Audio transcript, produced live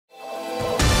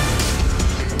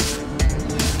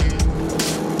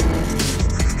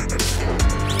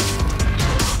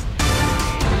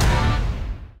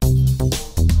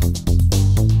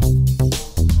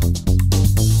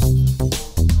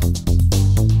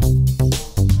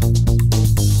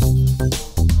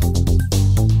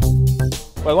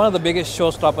Well, one of the biggest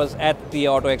showstoppers at the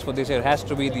Auto Expo this year has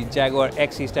to be the Jaguar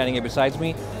XE standing here besides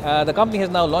me. The company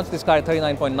has now launched this car at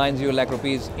 39.90 lakh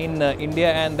rupees in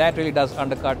India, and that really does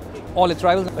undercut all its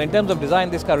rivals. In terms of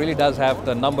design, this car really does have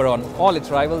the number on all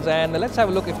its rivals, and let's have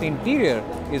a look if the interior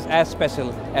is as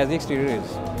special as the exterior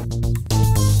is.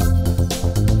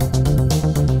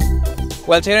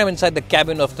 Well, here I'm inside the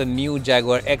cabin of the new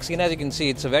Jaguar XE, and as you can see,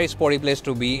 it's a very sporty place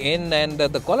to be in, and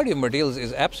the quality of materials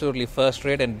is absolutely first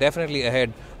rate and definitely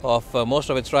ahead of most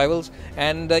of its rivals.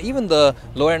 And even the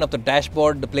lower end of the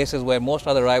dashboard, the places where most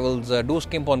other rivals do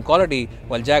skimp on quality,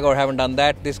 while Jaguar haven't done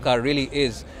that, this car really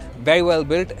is very well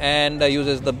built and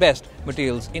uses the best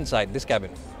materials inside this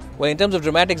cabin. Well, in terms of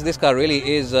dramatics, this car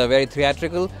really is very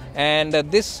theatrical, and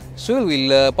this swivel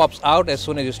wheel pops out as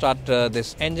soon as you start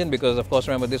this engine, because of course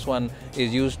remember this one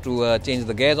is used to change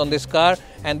the gears on this car,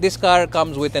 and this car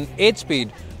comes with an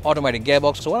 8-speed automatic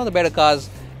gearbox, so one of the better cars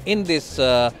in this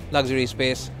luxury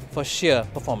space for sheer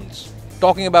performance.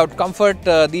 Talking about comfort,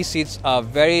 these seats are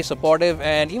very supportive,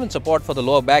 and even support for the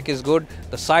lower back is good.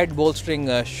 The side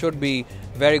bolstering should be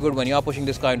very good when you are pushing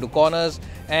this car into corners,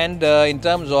 and in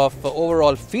terms of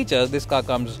overall features, this car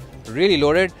comes really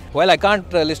loaded. Well, I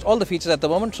can't list all the features at the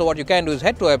moment, so what you can do is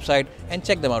head to our website and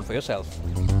check them out for yourself.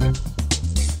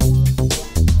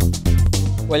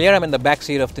 Well, here I'm in the back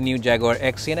seat of the new Jaguar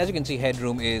XE, and as you can see,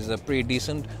 headroom is pretty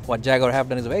decent. What Jaguar have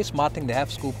done is a very smart thing. They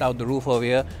have scooped out the roof over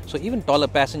here, so even taller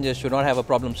passengers should not have a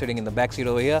problem sitting in the back seat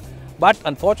over here. But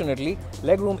unfortunately,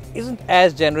 legroom isn't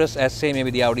as generous as, say, maybe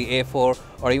the Audi A4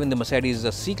 or even the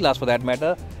Mercedes C-Class for that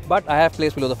matter. But I have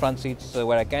place below the front seats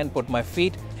where I can put my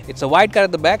feet. It's a wide car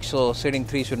at the back, so sitting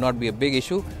three should not be a big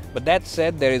issue. But that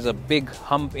said, there is a big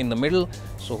hump in the middle,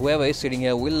 so whoever is sitting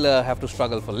here will have to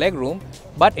struggle for legroom.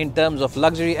 But in terms of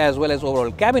luxury as well as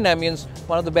overall cabin ambience,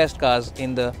 one of the best cars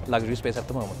in the luxury space at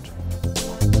the moment.